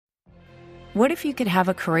What if you could have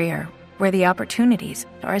a career where the opportunities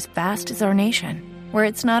are as vast as our nation, where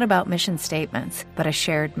it's not about mission statements, but a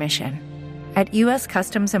shared mission? At U.S.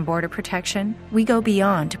 Customs and Border Protection, we go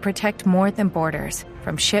beyond to protect more than borders.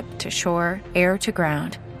 From ship to shore, air to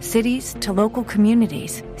ground, cities to local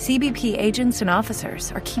communities, CBP agents and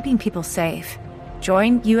officers are keeping people safe.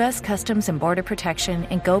 Join U.S. Customs and Border Protection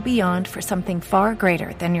and go beyond for something far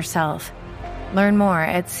greater than yourself. Learn more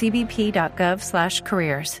at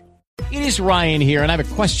cbp.gov/careers. It is Ryan here, and I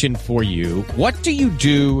have a question for you. What do you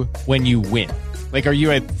do when you win? Like, are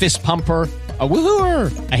you a fist pumper, a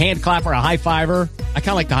woo-hooer, a hand clapper, a high-fiver? I kind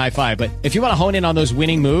of like the high-five, but if you want to hone in on those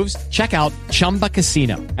winning moves, check out Chumba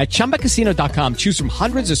Casino. At ChumbaCasino.com, choose from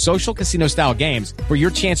hundreds of social casino-style games for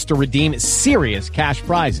your chance to redeem serious cash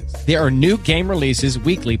prizes. There are new game releases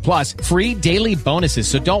weekly, plus free daily bonuses,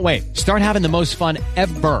 so don't wait. Start having the most fun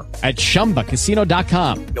ever at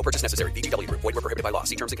ChumbaCasino.com. No purchase necessary. VGW Group. Void where prohibited by law.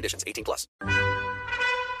 See terms and conditions. 18+.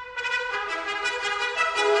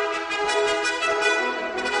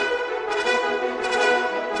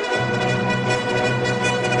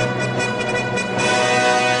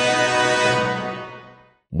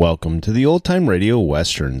 Welcome to the Old Time Radio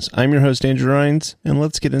Westerns. I'm your host, Andrew Rines, and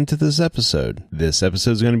let's get into this episode. This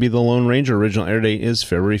episode is going to be The Lone Ranger. Original air date is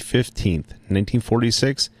February 15th,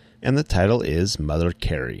 1946, and the title is Mother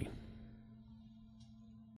Carey.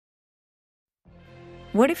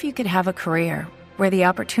 What if you could have a career where the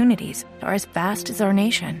opportunities are as vast as our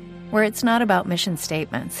nation, where it's not about mission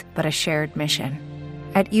statements, but a shared mission?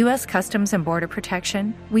 At U.S. Customs and Border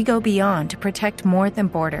Protection, we go beyond to protect more than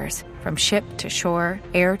borders. From ship to shore,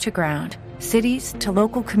 air to ground, cities to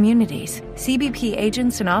local communities, CBP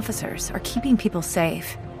agents and officers are keeping people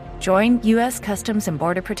safe. Join U.S. Customs and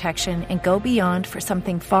Border Protection and go beyond for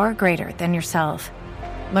something far greater than yourself.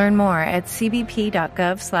 Learn more at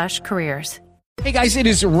cbp.gov/careers. Hey guys, it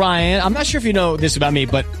is Ryan. I'm not sure if you know this about me,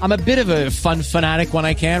 but I'm a bit of a fun fanatic when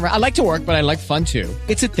I can. I like to work, but I like fun too.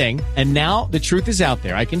 It's a thing. And now the truth is out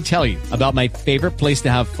there. I can tell you about my favorite place to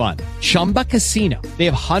have fun. Chumba Casino. They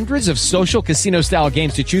have hundreds of social casino style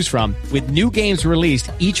games to choose from with new games released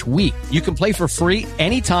each week. You can play for free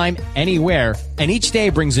anytime, anywhere. And each day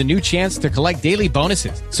brings a new chance to collect daily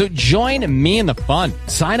bonuses. So join me in the fun.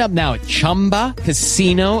 Sign up now at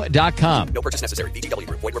ChumbaCasino.com. No purchase necessary. VGW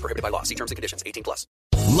Group. Void where prohibited by law. See terms and conditions. 18+.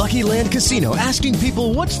 Lucky Land Casino, asking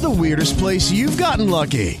people, what's the weirdest place you've gotten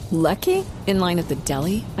lucky? Lucky? In line at the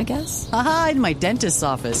deli, I guess? Aha, in my dentist's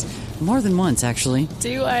office. More than once, actually.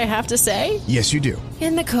 Do I have to say? Yes, you do.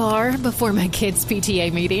 In the car before my kids'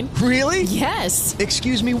 PTA meeting. Really? Yes.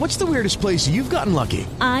 Excuse me, what's the weirdest place you've gotten lucky?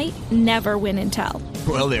 I never win and tell.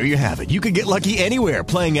 Well, there you have it. You can get lucky anywhere,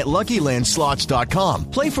 playing at LuckyLandSlots.com.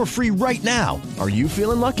 Play for free right now. Are you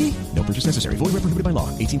feeling lucky? No purchase necessary. Void where prohibited by law.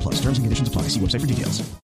 18+. Terms and conditions apply. See website for details.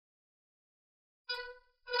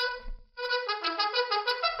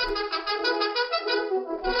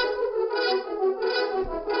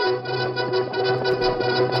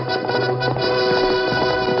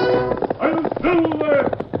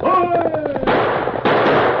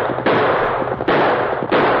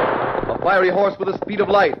 Fiery horse with the speed of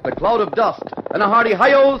light, the cloud of dust, and a hearty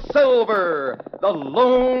hi-yo silver, the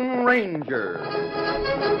Lone Ranger.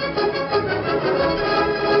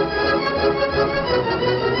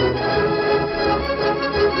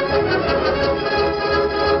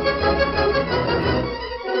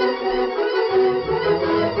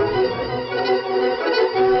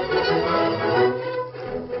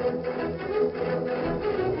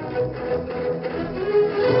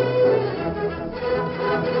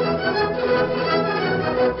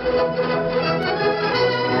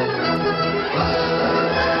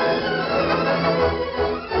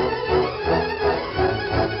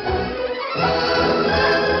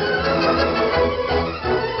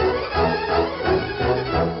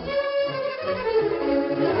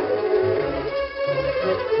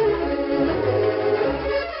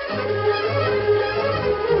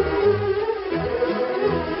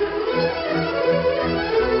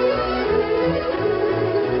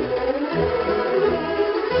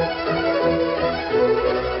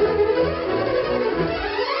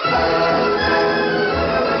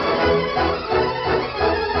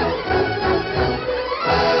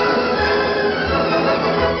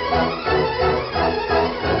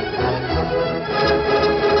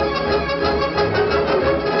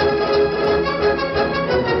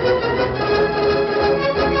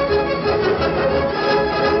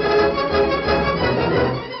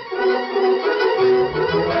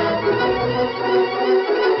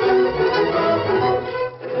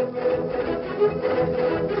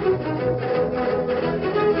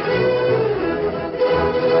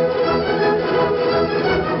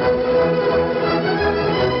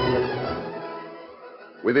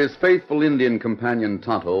 With his faithful Indian companion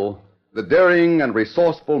Tonto, the daring and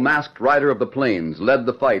resourceful masked rider of the plains led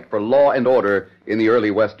the fight for law and order in the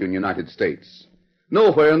early western United States.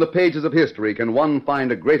 Nowhere in the pages of history can one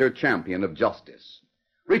find a greater champion of justice.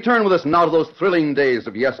 Return with us now to those thrilling days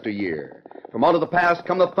of yesteryear. From out of the past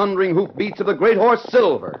come the thundering hoofbeats of the great horse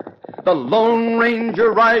Silver. The Lone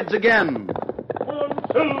Ranger rides again. Come on,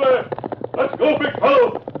 Silver! Let's go, big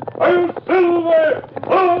fellow! I'm Silver!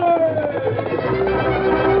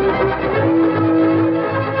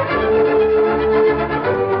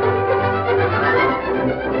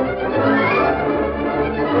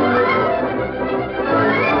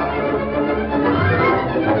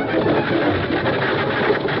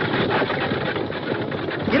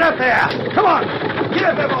 Get up there! Come on! Get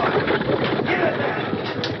up there, boy! Get up there!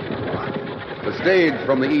 The stage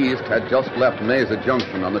from the east had just left Mesa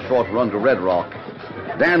Junction on the short run to Red Rock.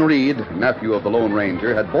 Dan Reed, nephew of the Lone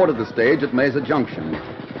Ranger, had boarded the stage at Mesa Junction,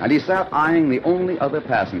 and he sat eyeing the only other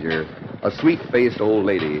passenger, a sweet-faced old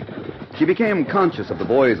lady. She became conscious of the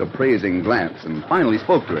boy's appraising glance and finally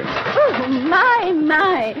spoke to him. Oh,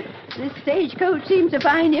 my. This stagecoach seems to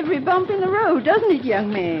find every bump in the road, doesn't it,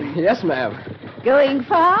 young man? Yes, ma'am. Going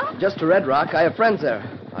far? Just to Red Rock. I have friends there.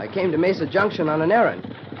 I came to Mesa Junction on an errand.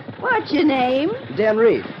 What's your name? Dan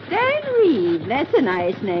Reed. Dan Reed. That's a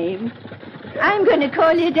nice name. I'm going to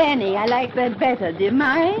call you Danny. I like that better. Do you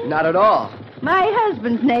mind? Not at all. My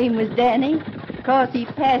husband's name was Danny. Of course, he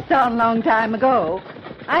passed on a long time ago.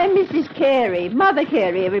 I'm Mrs. Carey. Mother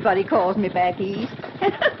Carey, everybody calls me back east.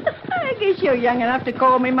 I guess you're young enough to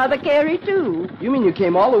call me Mother Carey, too. You mean you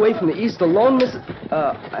came all the way from the east alone,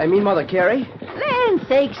 Mother Carey? Land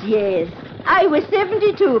sakes, yes. I was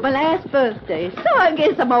 72, my last birthday, so I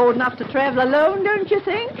guess I'm old enough to travel alone, don't you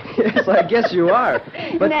think? Yes, I guess you are.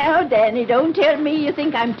 But Now, Danny, don't tell me you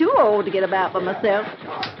think I'm too old to get about by myself.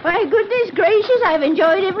 Why, goodness gracious, I've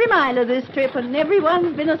enjoyed every mile of this trip, and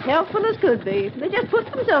everyone's been as helpful as could be. They just put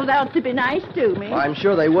themselves out to be nice to me. Well, I'm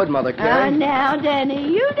sure they would, Mother Carey. Now,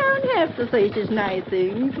 Danny, you don't have to say such nice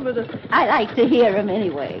things, but I like to hear them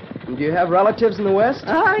anyway. Do you have relatives in the West?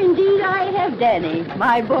 Oh, indeed I have, Danny.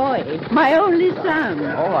 My boy. My only son.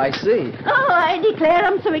 Oh, I see. Oh, I declare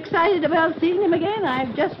I'm so excited about seeing him again.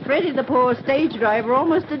 I've just fretted the poor stage driver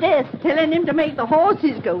almost to death, telling him to make the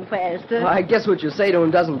horses go faster. Well, I guess what you say to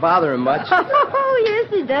him doesn't bother him much. Oh,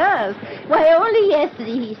 yes, it does. Why, only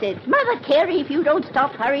yesterday he said, Mother Carey, if you don't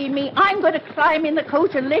stop hurrying me, I'm going to climb in the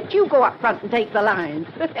coach and let you go up front and take the lines.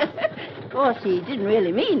 Of course, he didn't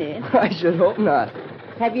really mean it. I should hope not.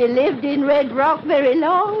 Have you lived in Red Rock very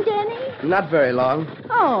long, Danny? Not very long.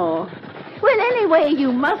 Oh. Well, anyway,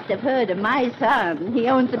 you must have heard of my son. He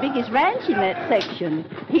owns the biggest ranch in that section.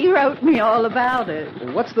 He wrote me all about it.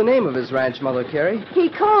 What's the name of his ranch, Mother Carey? He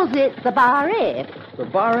calls it the Bar F. The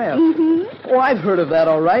Bar F? Mm-hmm. Oh, I've heard of that,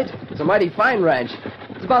 all right. It's a mighty fine ranch.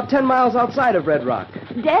 It's about 10 miles outside of Red Rock.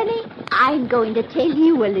 Danny, I'm going to tell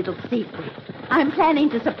you a little secret. I'm planning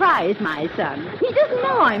to surprise my son. He doesn't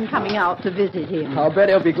know I'm coming out to visit him. I'll bet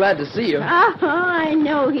he'll be glad to see you. Oh, I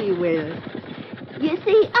know he will. You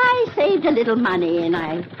see, I saved a little money, and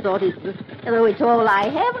I thought although it's all I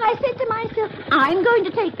have, and I said to myself, I'm going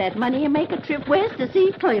to take that money and make a trip west to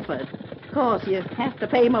see Clifford. Of course, you have to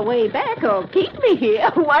pay my way back or keep me here,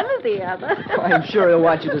 one or the other. I'm sure he'll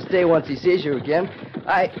want you to stay once he sees you again.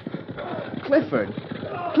 Clifford.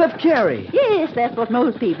 Cliff Carey. Yes, that's what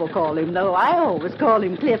most people call him, though I always call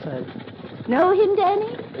him Clifford. Know him,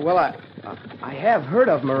 Danny? Well, I have heard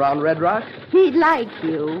of him around Red Rock. He'd like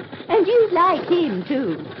you, and you'd like him,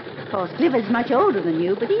 too. Of course, Clifford's much older than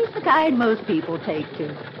you, but he's the kind most people take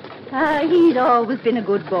to. He'd always been a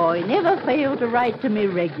good boy, never failed to write to me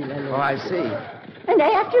regularly. Oh, I see. And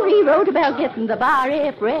after he wrote about getting the Bar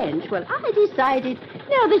F ranch, well, I decided,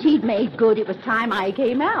 now that he'd made good, it was time I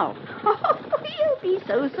came out. Oh, he'll be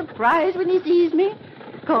so surprised when he sees me.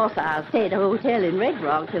 Of course, I'll stay at a hotel in Red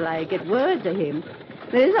Rock till I get word to him.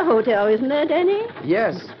 There's a hotel, isn't there, Danny?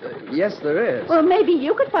 Yes. Yes, there is. Well, maybe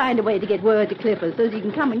you could find a way to get word to Clifford so he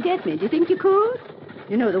can come and get me. Do you think you could?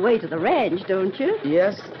 You know the way to the ranch, don't you?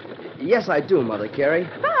 Yes. Yes, I do, Mother Carey.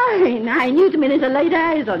 Fine. I knew the minute I laid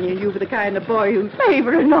eyes on you, you were the kind of boy who'd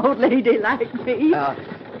favor an old lady like me.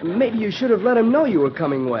 Maybe you should have let him know you were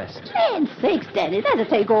coming west. Land's sakes, Daddy, that'd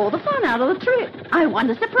take all the fun out of the trip. I want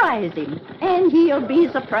to surprise him. And he'll be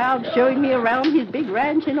so proud showing me around his big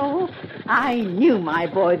ranch and all. I knew my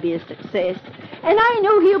boy'd be a success. And I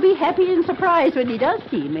know he'll be happy and surprised when he does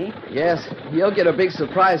see me. Yes, he'll get a big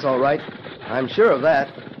surprise, all right. I'm sure of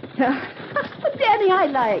that. Daddy, I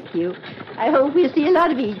like you. I hope we'll see a lot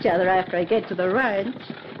of each other after I get to the ranch.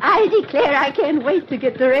 I declare I can't wait to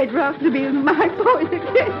get to Red Rock to be with my boys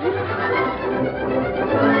again.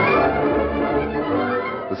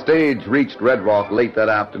 The stage reached Red Rock late that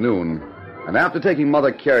afternoon, and after taking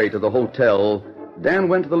Mother Carey to the hotel, Dan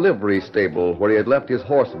went to the livery stable where he had left his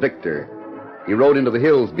horse Victor. He rode into the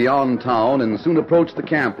hills beyond town and soon approached the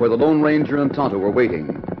camp where the Lone Ranger and Tonto were waiting.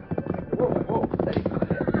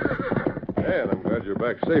 Dan, I'm glad you're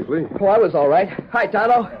back safely. Oh, I was all right. Hi,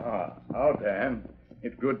 Tonto. How, Dan?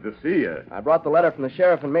 It's good to see you. I brought the letter from the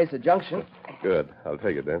sheriff in Mesa Junction. Good. I'll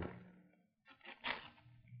take it, Dan.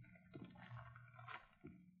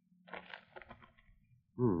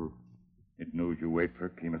 It knows you wait for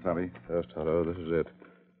Kemosabe. Yes, Tonto, this is it.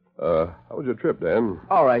 How was your trip, Dan?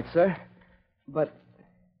 All right, sir. But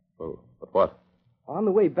Oh, but what? on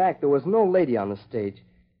the way back, there was an old lady on the stage.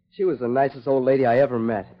 She was the nicest old lady I ever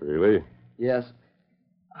met. Really? Yes.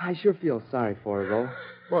 I sure feel sorry for her, though.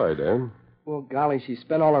 Why, Dan? Well, golly, she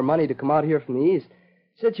spent all her money to come out here from the east.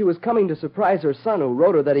 Said she was coming to surprise her son, who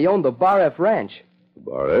wrote her that he owned the Bar F ranch.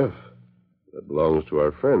 Bar F? That belongs to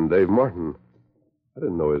our friend, Dave Martin. I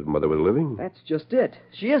didn't know his mother was living. That's just it.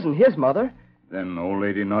 She isn't his mother. Then old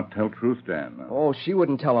lady not tell truth, Dan. Oh, she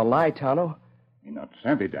wouldn't tell a lie, Tonto. He not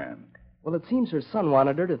savvy, Dan. Well, it seems her son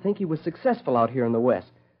wanted her to think he was successful out here in the West.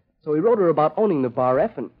 So he wrote her about owning the Bar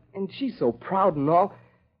F, and she's so proud and all.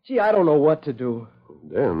 Gee, I don't know what to do.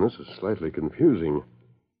 Dan, this is slightly confusing.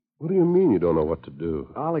 What do you mean you don't know what to do?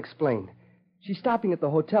 I'll explain. She's stopping at the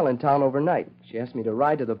hotel in town overnight. She asked me to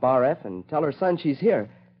ride to the Bar F and tell her son she's here.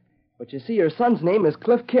 But you see, her son's name is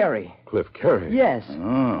Cliff Carey. Cliff Carey? Yes.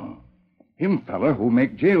 Oh. Him feller who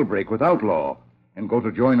make jailbreak with outlaw and go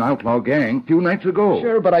to join outlaw gang few nights ago.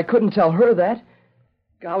 Sure, but I couldn't tell her that.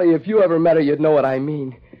 Golly, if you ever met her, you'd know what I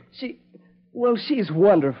mean. She's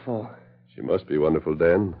wonderful. She must be wonderful,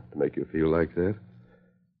 Dan, to make you feel like that.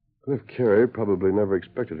 Cliff Carey probably never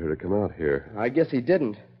expected her to come out here. I guess he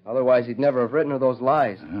didn't. Otherwise, he'd never have written her those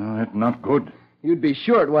lies. That's not good. You'd be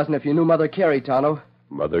sure it wasn't if you knew Mother Carey, Tonto.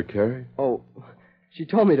 Mother Carey? Oh, she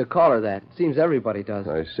told me to call her that. Seems everybody does.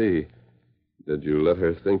 I see. Did you let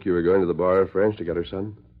her think you were going to the Bar F ranch to get her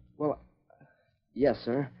son? Well, yes,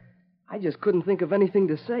 sir. I just couldn't think of anything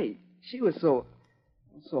to say. She was so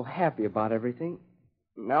happy about everything.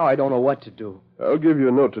 Now I don't know what to do. I'll give you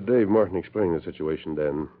a note to Dave Martin explaining the situation,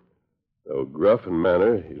 Dan. Though gruff in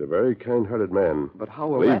manner, he's a very kind-hearted man. But how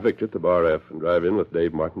will Leave Victor at the Bar F and drive in with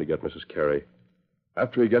Dave Martin to get Mrs. Carey.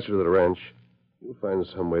 After he gets her to the ranch, you'll find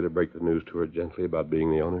some way to break the news to her gently about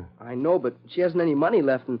being the owner. I know, but she hasn't any money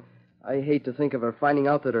left, and I hate to think of her finding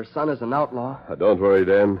out that her son is an outlaw. Don't worry,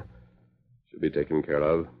 Dan. She'll be taken care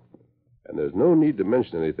of. And there's no need to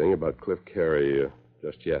mention anything about Cliff Carey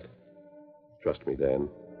just yet. Trust me, Dan.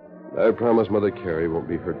 I promise Mother Carey won't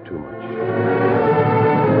be hurt too much.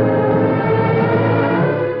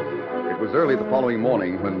 It was early the following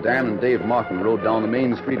morning when Dan and Dave Martin rode down the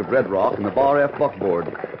main street of Red Rock in the Bar F buckboard.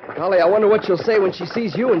 Golly, I wonder what she'll say when she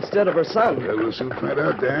sees you instead of her son. Well, we'll soon find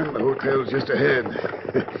out, Dan. The hotel's just ahead.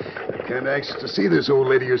 Kind of anxious to see this old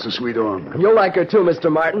lady you're so sweet on. You'll like her too,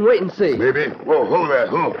 Mr. Martin. Wait and see. Maybe. Whoa, hold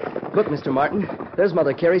that. Whoa. Look, Mr. Martin. There's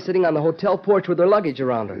Mother Carey sitting on the hotel porch with her luggage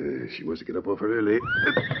around her. She wants to get up off her early.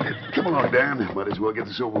 Come along, Dan. Might as well get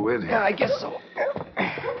this over with. Yeah, I guess so.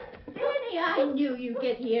 Danny, I knew you'd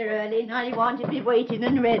get here early, and I wanted to be waiting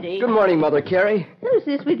and ready. Good morning, Mother Carey. Who's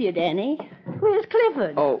this with you, Danny? Where's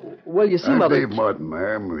Clifford? Oh, well, you see, I'm Mother... Dave Martin,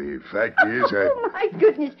 ma'am. The fact is, Oh, my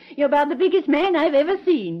goodness. You're about the biggest man I've ever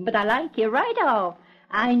seen, but I like you right off.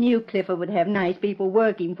 I knew Clifford would have nice people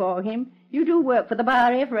working for him. You do work for the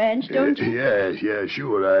Bar F ranch, don't you? Yeah,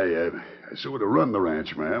 sure. I sort of run the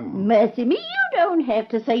ranch, ma'am. Mercy me, you don't have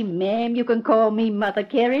to say ma'am. You can call me Mother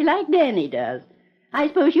Carey like Danny does. I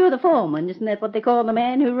suppose you're the foreman. Isn't that what they call the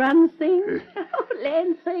man who runs things? Oh,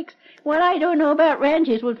 land sakes. What I don't know about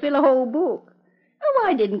ranches would fill a whole book. Oh,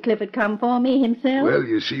 why didn't Clifford come for me himself? Well,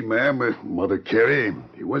 you see, ma'am, Mother Carey,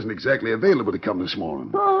 he wasn't exactly available to come this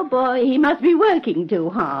morning. Poor boy, he must be working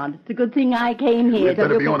too hard. It's a good thing I came here We'd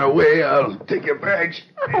better be on our way. I'll take your bags.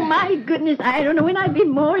 Oh, my goodness, I don't know when I've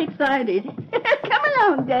been more excited. Come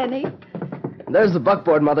along, Danny. There's the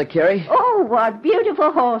buckboard, Mother Carey. Oh, what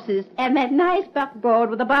beautiful horses. And that nice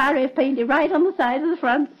buckboard with the Bar F painted right on the side of the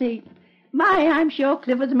front seat. My, I'm sure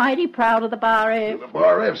Clifford's mighty proud of the Bar F. The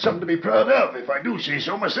Bar F's something to be proud of, if I do say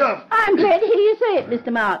so myself. I'm glad to hear you say it,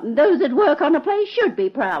 Mr. Martin. Those that work on a place should be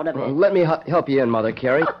proud of it. Well, let me help you in, Mother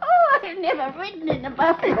Carey. Oh, I've never ridden in a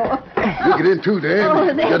bus before. You get in too, Dan. Oh,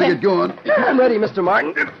 there. Gotta get going. I'm ready, Mr.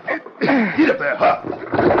 Martin. Get up there, huh?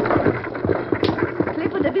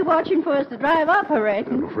 Clifford will be watching for us to drive up, I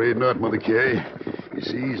reckon. I'm afraid not, Mother Carey. You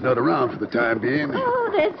see, he's not around for the time being.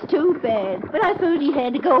 Oh, that's too bad. But I thought he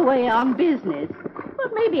had to go away on business. Well,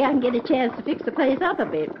 maybe I can get a chance to fix the place up a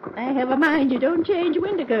bit. I have a mind you don't change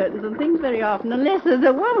window curtains and things very often unless there's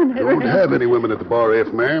a woman around. Don't have any women at the bar, F,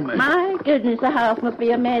 ma'am. My goodness, the house must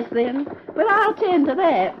be a mess then. But I'll tend to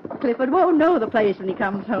that. Clifford won't know the place when he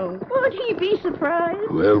comes home. Won't he be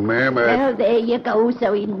surprised? Well, ma'am, Well, there you go,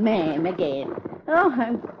 so he's ma'am again. Oh,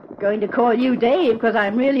 I'm going to call you Dave because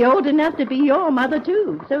I'm really old enough to be your mother,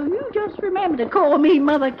 too. So you just remember to call me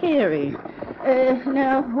Mother Carey.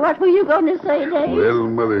 Now, what were you going to say, Dave? Well,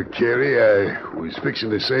 Mother Carey, I was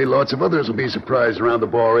fixing to say lots of others will be surprised around the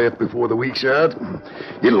bar, F, before the week's out.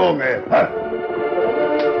 Get along there.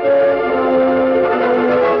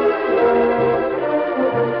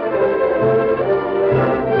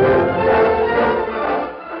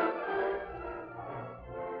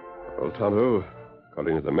 Well, Tonto,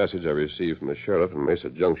 according to the message I received from the sheriff in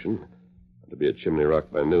Mesa Junction, I'm to be at Chimney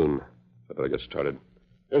Rock by noon. I better get started.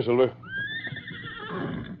 Here, Silver.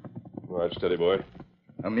 All right, steady, boy.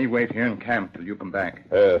 Now, me wait here in camp till you come back.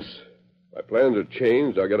 Yes. My plans are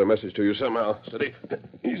changed. I'll get a message to you somehow. Steady.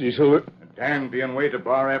 Easy, Silver. Dan be on way to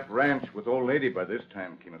Bar F Ranch with old lady by this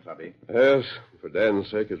time, Kimasabi. Yes, for Dan's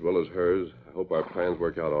sake as well as hers. I hope our plans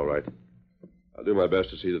work out all right. I'll do my best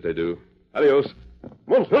to see that they do. Adios.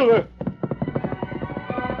 Come on, Silver.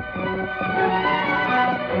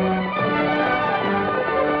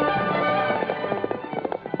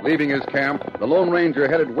 Leaving his camp, the Lone Ranger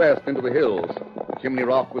headed west into the hills. Chimney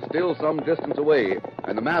Rock was still some distance away,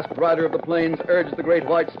 and the masked rider of the plains urged the great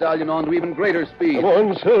white stallion on to even greater speed. Come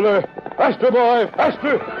on, Silver. Faster, boy,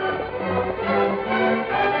 faster.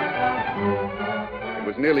 It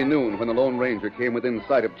was nearly noon when the Lone Ranger came within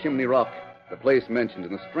sight of Chimney Rock, the place mentioned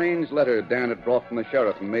in the strange letter Dan had brought from the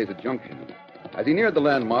sheriff in Mesa Junction. As he neared the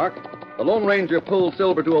landmark, the Lone Ranger pulled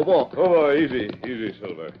Silver to a walk. Oh, boy, easy,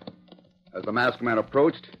 Silver. As the masked man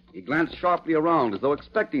approached, he glanced sharply around as though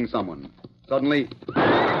expecting someone. Suddenly...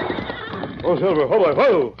 Oh, Silver, hold on,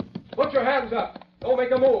 whoa! Put your hands up. Don't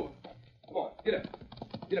make a move. Come on, get up.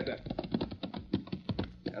 Get up there.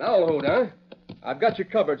 And I'll hold, huh? I've got you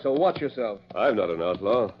covered, so watch yourself. I'm not an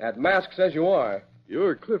outlaw. That mask says you are.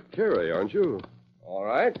 You're Cliff Carey, aren't you? All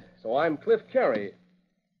right, so I'm Cliff Carey.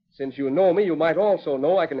 Since you know me, you might also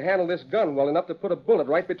know I can handle this gun well enough to put a bullet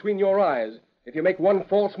right between your eyes if you make one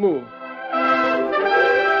false move.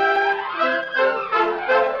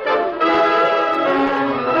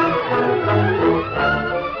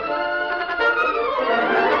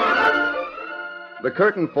 The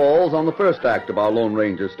curtain falls on the first act of our Lone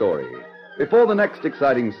Ranger story. Before the next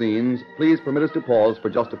exciting scenes, please permit us to pause for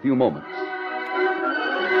just a few moments.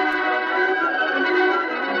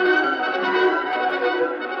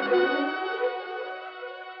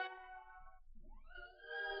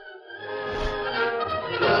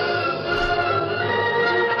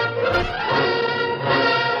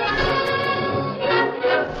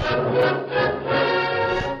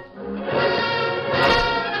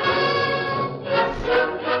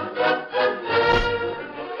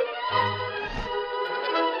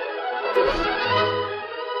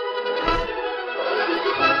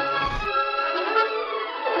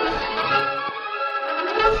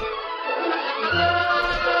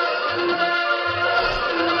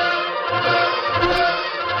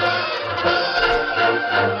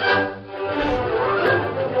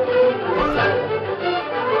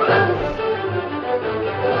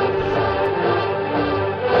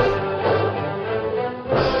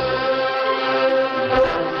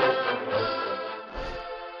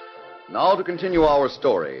 Now to continue our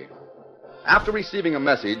story. After receiving a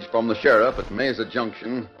message from the sheriff at Mesa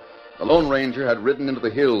Junction, the Lone Ranger had ridden into the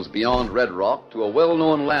hills beyond Red Rock to a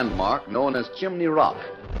well-known landmark known as Chimney Rock.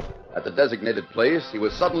 At the designated place, he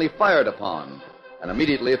was suddenly fired upon and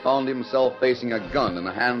immediately found himself facing a gun in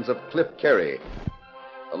the hands of Cliff Carey.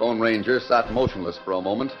 The Lone Ranger sat motionless for a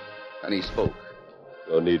moment, and he spoke.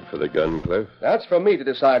 No need for the gun, Cliff. That's for me to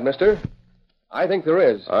decide, mister. I think there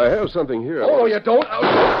is. I have something here. Oh, you don't?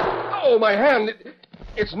 Oh, my hand.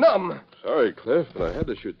 It's numb. Sorry, Cliff, but I had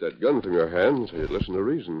to shoot that gun from your hand so you'd listen to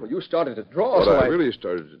reason. Well, you started to draw, What so I really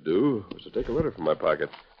started to do was to take a letter from my pocket.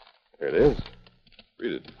 Here it is.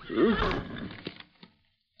 Read it.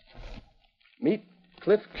 Meet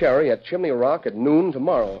Cliff Carey at Chimney Rock at noon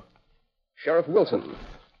tomorrow. Sheriff Wilson.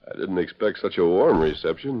 I didn't expect such a warm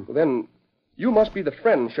reception. Well, then, you must be the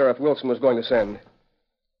friend Sheriff Wilson was going to send.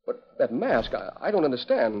 But that mask, I don't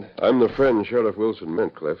understand. I'm the friend Sheriff Wilson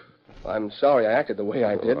meant, Cliff. I'm sorry I acted the way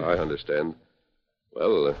I did. I understand.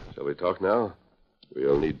 Well, shall we talk now?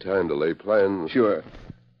 We'll need time to lay plans. Sure.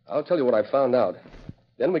 I'll tell you what I found out.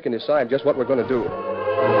 Then we can decide just what we're going to do.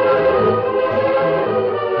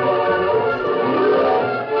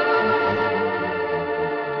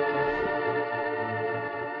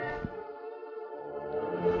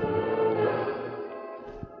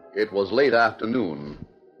 It was late afternoon.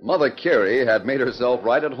 Mother Carey had made herself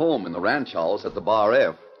right at home in the ranch house at the Bar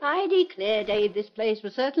F. I declare, Dave, this place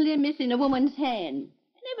was certainly missing a woman's hand.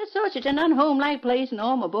 I never saw such an unhomelike place in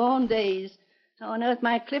all my born days. How on earth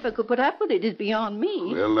my Clifford could put up with it is beyond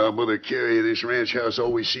me. Well, now, Mother Carey, this ranch house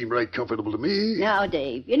always seemed right comfortable to me. Now,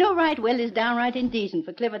 Dave, you know right well it's downright indecent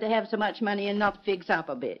for Clifford to have so much money and not fix up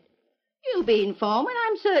a bit. You being foreman,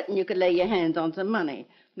 I'm certain you could lay your hands on some money.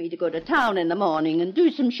 Me to go to town in the morning and do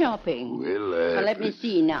some shopping. Well, let me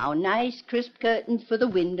see now. Nice crisp curtains for the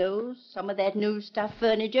windows. Some of that new stuffed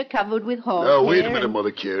furniture covered with horsehair. Now, wait a minute,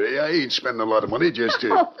 Mother Carey. I ain't spending a lot of money just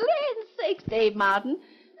to... Oh, land sakes, Dave Martin.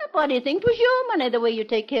 Nobody think 'twas your money the way you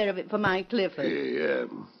take care of it for my Clifford. Yeah.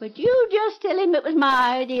 But you just tell him it was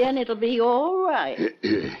my idea and it'll be all right.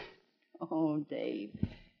 Oh, Dave,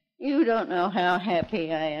 you don't know how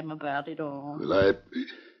happy I am about it all.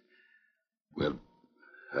 Well,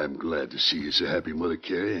 I'm glad to see you so happy, Mother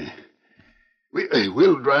Carey.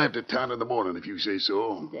 We'll drive to town in the morning if you say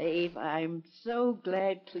so. Dave, I'm so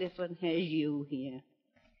glad Clifford has you here.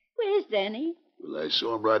 Where's Danny? Well, I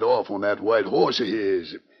saw him ride off on that white horse of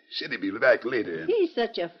his. Said he'd be back later. He's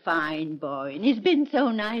such a fine boy, and he's been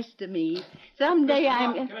so nice to me. Someday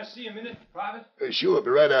Can I see a minute, Private? Sure, I'll be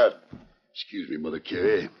right out. Excuse me, Mother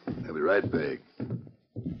Carey. I'll be right back.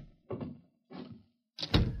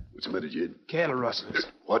 What's the matter, Jed? Cattle rustlers.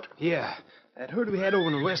 What? Yeah. That herd we had over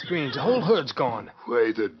in the West Range, the whole herd's gone.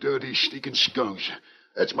 Why, the dirty, sneaking skunks.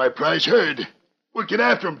 That's my prize herd. Well, get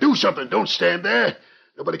after them. Do something. Don't stand there.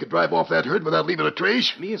 Nobody could drive off that herd without leaving a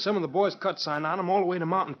trace. Me and some of the boys cut sign on them all the way to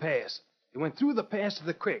Mountain Pass. They went through the pass to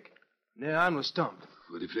the creek. And their arm was stumped.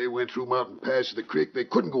 But if they went through Mountain Pass to the creek, they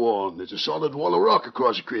couldn't go on. There's a solid wall of rock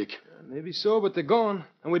across the creek. Maybe so, but they're gone.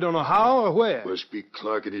 And we don't know how or where. Must be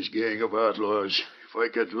Clark and his gang of outlaws. If I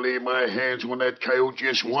could lay my hands on that coyote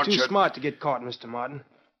just once... He's too smart to get caught, Mr. Martin.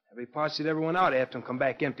 Every posse'd ever went out after him come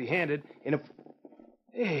back empty-handed.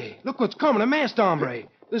 Hey, look what's coming, a masked hombre.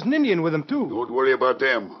 There's an Indian with him, too. Don't worry about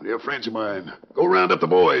them. They're friends of mine. Go round up the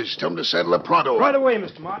boys. Tell them to saddle up pronto. Right away,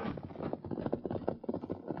 Mr. Martin.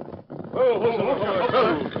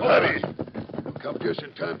 Howdy. Come just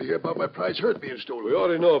in time to hear about my prize herd being stolen. We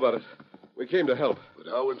already know about it. We came to help. But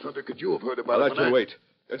how in thunder could you have heard about I'll it? let you wait.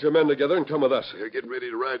 Get your men together and come with us. They're getting ready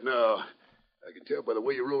to ride now. I can tell by the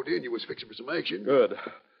way you rode in you was fixing for some action. Good.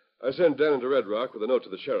 I sent Dan into Red Rock with a note to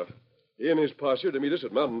the sheriff. He and his posse are to meet us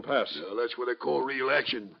at Mountain Pass. Well, that's what I call real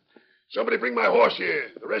action. Somebody bring my horse here.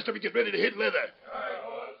 The rest of you get ready to hit leather.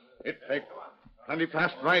 It takes plenty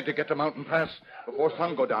fast ride to get to Mountain Pass before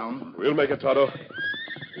sun go down. We'll make it, Tonto.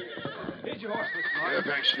 Here's your horse, Mr. Martin.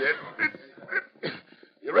 Yeah, thanks, Jed.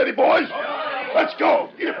 You ready, boys? Let's go.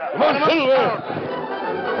 Come on, Silver.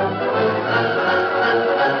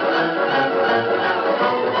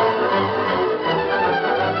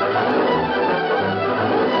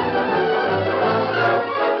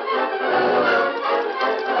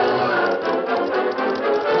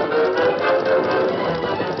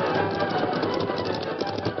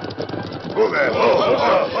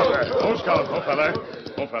 Oh, Scout.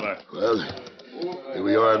 Oh, fella. Well, here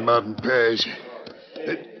we are in Mountain Pass.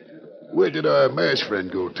 Where did our masked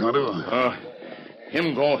friend go, Tonto?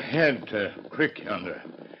 Him go ahead to creek yonder.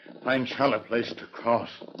 Find shallow place to cross.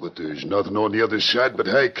 But there's nothing on the other side but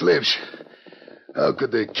high cliffs. How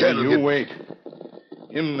could the cattle You wait.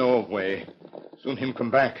 Him know of way. Soon him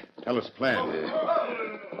come back. Tell us plan.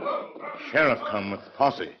 Sheriff come with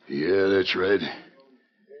posse. Yeah, that's right.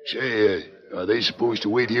 Say, are they supposed to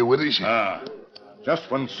wait here with us?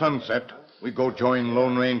 Just when sunset, we go join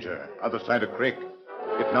Lone Ranger, other side of creek.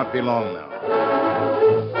 It not be long now.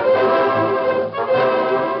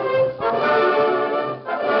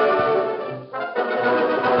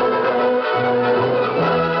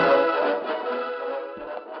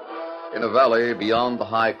 In a valley beyond the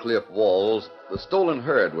high cliff walls, the stolen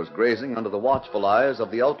herd was grazing under the watchful eyes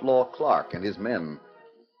of the outlaw Clark and his men.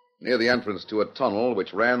 Near the entrance to a tunnel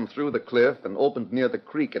which ran through the cliff and opened near the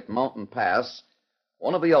creek at Mountain Pass,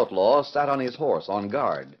 one of the outlaws sat on his horse on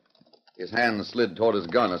guard. His hand slid toward his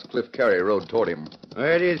gun as Cliff Carey rode toward him.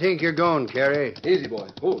 Where do you think you're going, Carey? Easy, boy.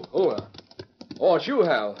 Hold on. Oh, it's you,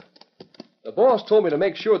 Hal. The boss told me to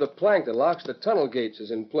make sure the plank that locks the tunnel gates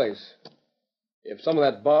is in place. If some of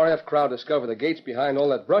that Bar F crowd discover the gates behind all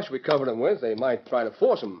that brush we covered them with, they might try to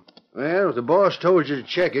force them. Well, if the boss told you to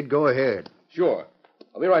check it, go ahead. Sure.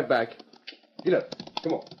 I'll be right back. Get up.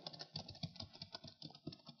 Come on.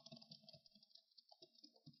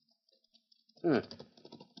 Huh.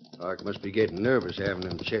 Clark must be getting nervous having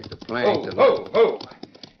them check the plank.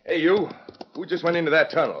 Hey, you. Who just went into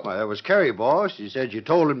that tunnel? Why, that was Carey, boss. You said you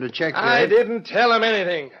told him to check I didn't tell him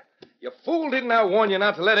anything. You fool, didn't I warn you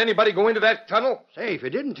not to let anybody go into that tunnel? Say, if you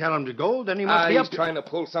didn't tell him to go, then he must be He's up to... trying to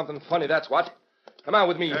pull something funny, that's what. Come on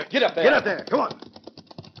with me. Get up there. Get up there. Come on.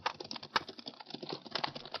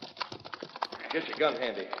 Get your gun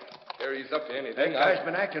handy. Carey's up to anything. That guy's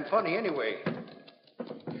been acting funny anyway.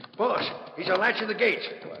 Boss, he's a-latching the gates.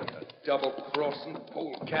 Double-crossing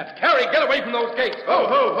polecat. Carey, get away from those gates.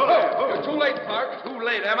 Ho. You're too late, Clark. Too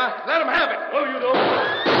late, Emma. Let him have it. Oh, you don't.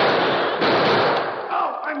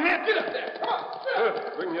 Oh, I'm hit. Get up there. Come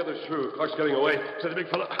on. Bring the others through. Clark's getting away, said the big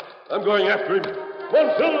fella. I'm going after him. Come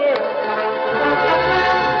on, Silver!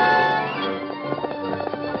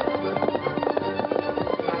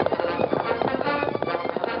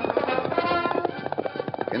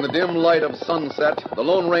 In the dim light of sunset, the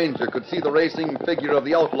Lone Ranger could see the racing figure of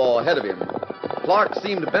the outlaw ahead of him. Clark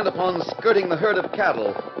seemed bent upon skirting the herd of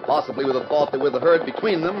cattle, possibly with the thought that with the herd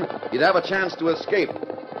between them, he'd have a chance to escape.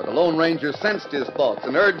 But the Lone Ranger sensed his thoughts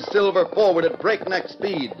and urged Silver forward at breakneck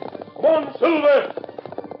speed. Come on, Silver!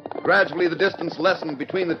 Gradually, the distance lessened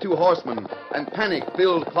between the two horsemen, and panic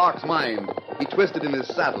filled Clark's mind. He twisted in his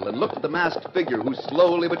saddle and looked at the masked figure who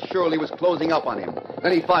slowly but surely was closing up on him.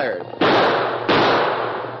 Then he fired.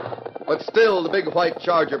 But still, the big white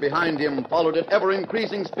charger behind him followed at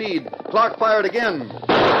ever-increasing speed. Clark fired again.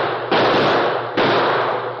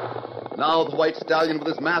 Now the white stallion with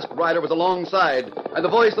his masked rider was alongside, and the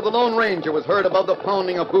voice of the Lone Ranger was heard above the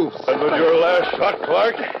pounding of hoofs. That was your last shot,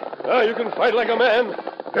 Clark. Now you can fight like a man.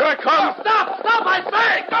 Here I come. Stop, I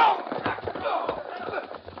say!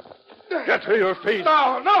 Get to your feet.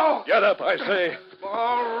 No. Get up, I say.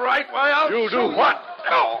 All right, why, I'll You shoot. do what?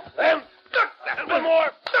 No. Then. And one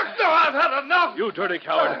more. No, I've had enough. You dirty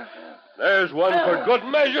coward. There's one for good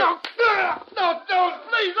measure. No,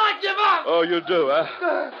 please, I give up. Oh, you do,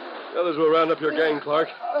 huh? The others will round up your gang, Clark.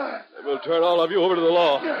 And we'll turn all of you over to the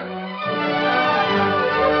law.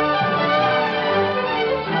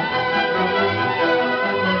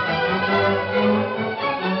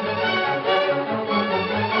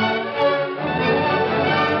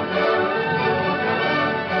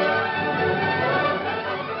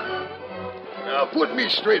 Now, put me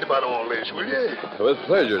straight about all this, will you? With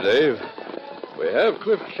pleasure, Dave. We have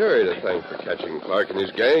Cliff Carey to thank for catching Clark and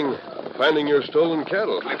his gang, finding your stolen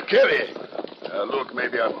cattle. Cliff Carey? Look,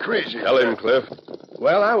 maybe I'm crazy. Tell him, Cliff.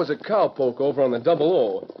 Well, I was a cowpoke over on the Double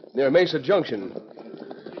O, near Mesa Junction.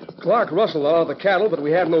 Clark rustled all of the cattle, but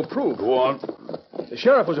we had no proof. Go on. The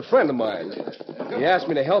sheriff was a friend of mine. He asked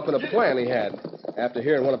me to help in a plan he had, after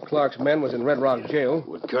hearing one of Clark's men was in Red Rock jail.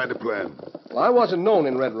 What kind of plan? Well, I wasn't known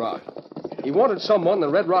in Red Rock. He wanted someone the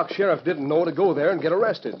Red Rock sheriff didn't know to go there and get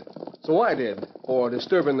arrested. So I did, for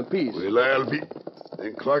disturbing the peace. Well, I'll be...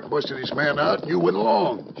 Then Clark busted his man out and you went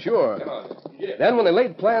along. Sure. Then when they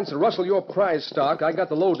laid plans to rustle your prize stock, I got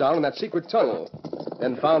the lowdown in that secret tunnel.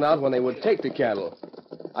 Then found out when they would take the cattle.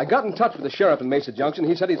 I got in touch with the sheriff in Mesa Junction.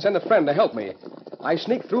 He said he'd send a friend to help me. I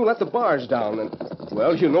sneaked through and let the bars down, and,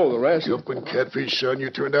 well, you know the rest. Jumping catfish, son, you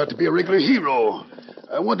turned out to be a regular hero.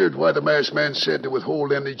 I wondered why the masked man said to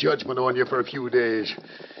withhold any judgment on you for a few days.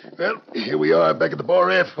 Well, here we are back at the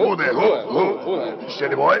bar F. Hold there. Hold.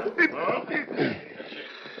 Steady, boy.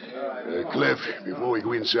 Cliff, before we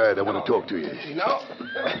go inside, I want to talk to you. No.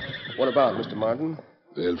 What about, Mr. Martin?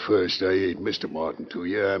 Well, first, I ain't Mr. Martin to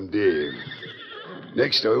you. I'm Dave.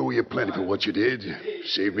 Next, I owe you plenty for what you did.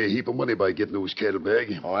 Saved me a heap of money by getting those cattle back.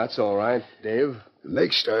 Oh, that's all right, Dave.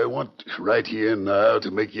 Next, I want right here and now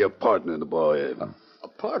to make you a partner in the bar F. A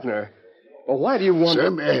partner? Well, why do you want...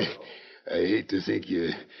 Sam, I hate to think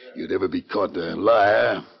you'd ever be caught a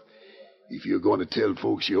liar. If you're going to tell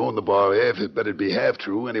folks you own the bar F, it better be half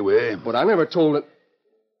true anyway. But I never told it...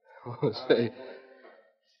 Oh, say,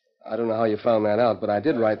 I don't know how you found that out, but I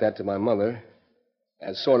did write that to my mother.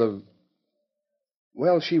 As sort of...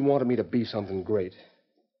 Well, she wanted me to be something great.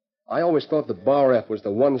 I always thought the bar F was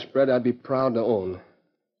the one spread I'd be proud to own.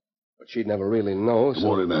 But she'd never really know, so... Come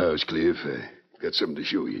on in the house, Cliff. Got something to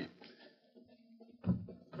show you.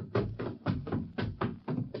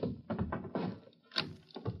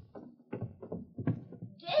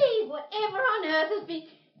 Dave, whatever on earth has been...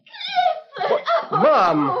 Clifford!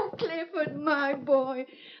 Mom! Oh, Clifford, my boy.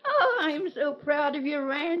 Oh, I'm so proud of your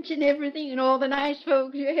ranch and everything and all the nice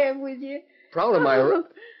folks you have with you. Proud of my...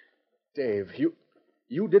 Dave,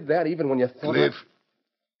 you did that even when you thought... Cliff,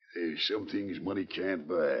 there's some things money can't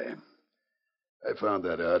buy. I found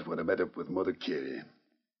that out when I met up with Mother Carey.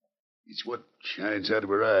 It's what shines out of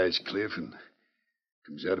her eyes, Cliff, and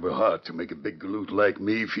comes out of her heart to make a big galoot like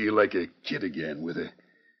me feel like a kid again with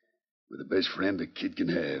the best friend a kid can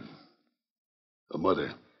have. A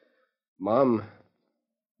mother. Mom,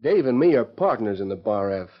 Dave and me are partners in the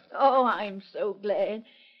bar F. Oh, I'm so glad.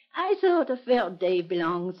 I sort of felt Dave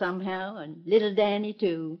belonged somehow, and little Danny,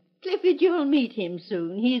 too. Clifford, you'll meet him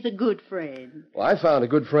soon. He's a good friend. Well, I found a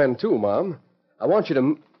good friend, too, Mom. I want you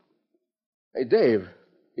to... Hey, Dave,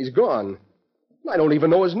 he's gone. I don't even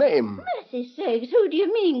know his name. Mercy sakes, who do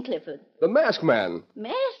you mean, Clifford? The masked man.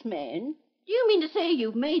 Masked man? Do you mean to say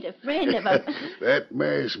you've made a friend of a... That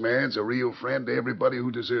masked man's a real friend to everybody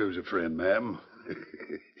who deserves a friend, ma'am.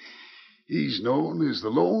 He's known as the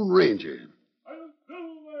Lone Ranger.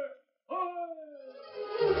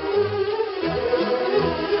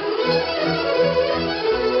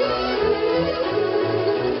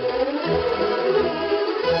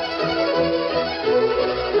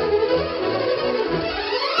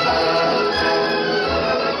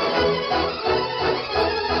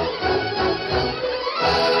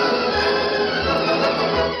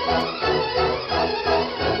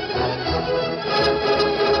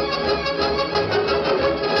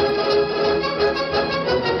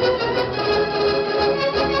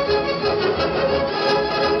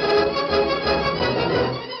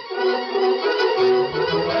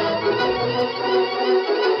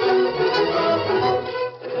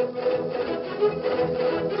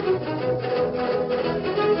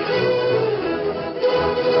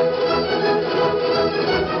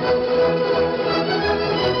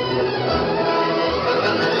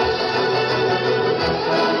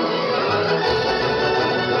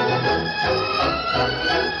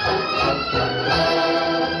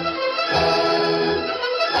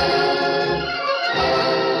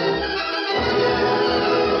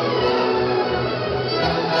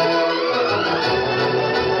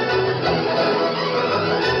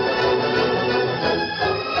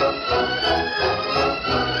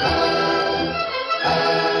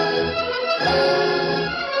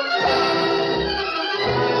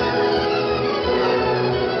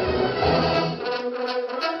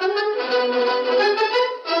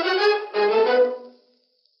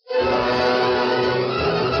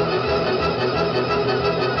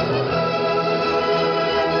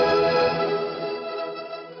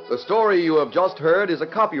 The story you have just heard is a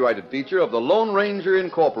copyrighted feature of the Lone Ranger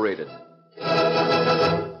Incorporated.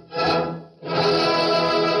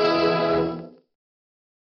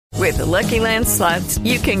 With the Lucky Land Slots,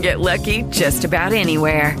 you can get lucky just about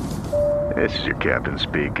anywhere. This is your captain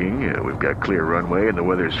speaking. We've got clear runway and the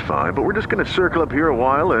weather's fine, but we're just going to circle up here a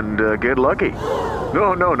while and get lucky.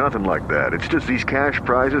 No, nothing like that. It's just these cash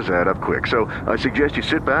prizes add up quick. So I suggest you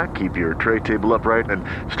sit back, keep your tray table upright, and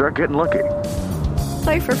start getting lucky.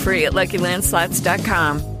 Play for free at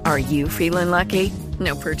LuckyLandSlots.com. Are you feeling lucky?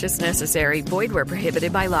 No purchase necessary. Void where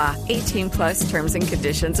prohibited by law. 18+ terms and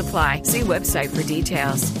conditions apply. See website for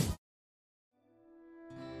details.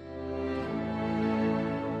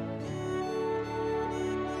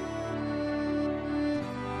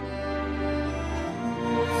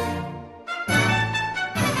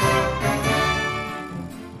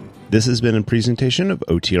 This has been a presentation of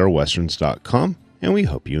OTRWesterns.com, and we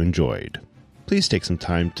hope you enjoyed. Please take some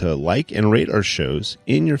time to like and rate our shows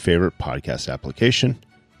in your favorite podcast application.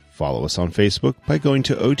 Follow us on Facebook by going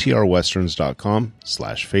to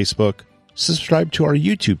OTRWesterns.com/Facebook. Subscribe to our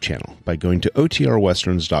YouTube channel by going to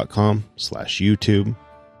OTRWesterns.com/YouTube.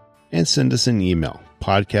 And send us an email,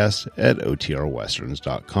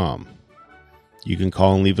 podcast@OTRWesterns.com. You can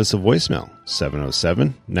call and leave us a voicemail,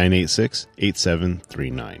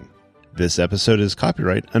 707-986-8739. This episode is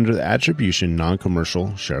copyright under the Attribution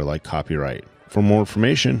Non-Commercial Share Alike copyright. For more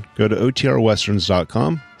information, go to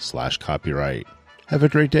OTRWesterns.com/copyright. Have a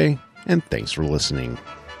great day, and thanks for listening.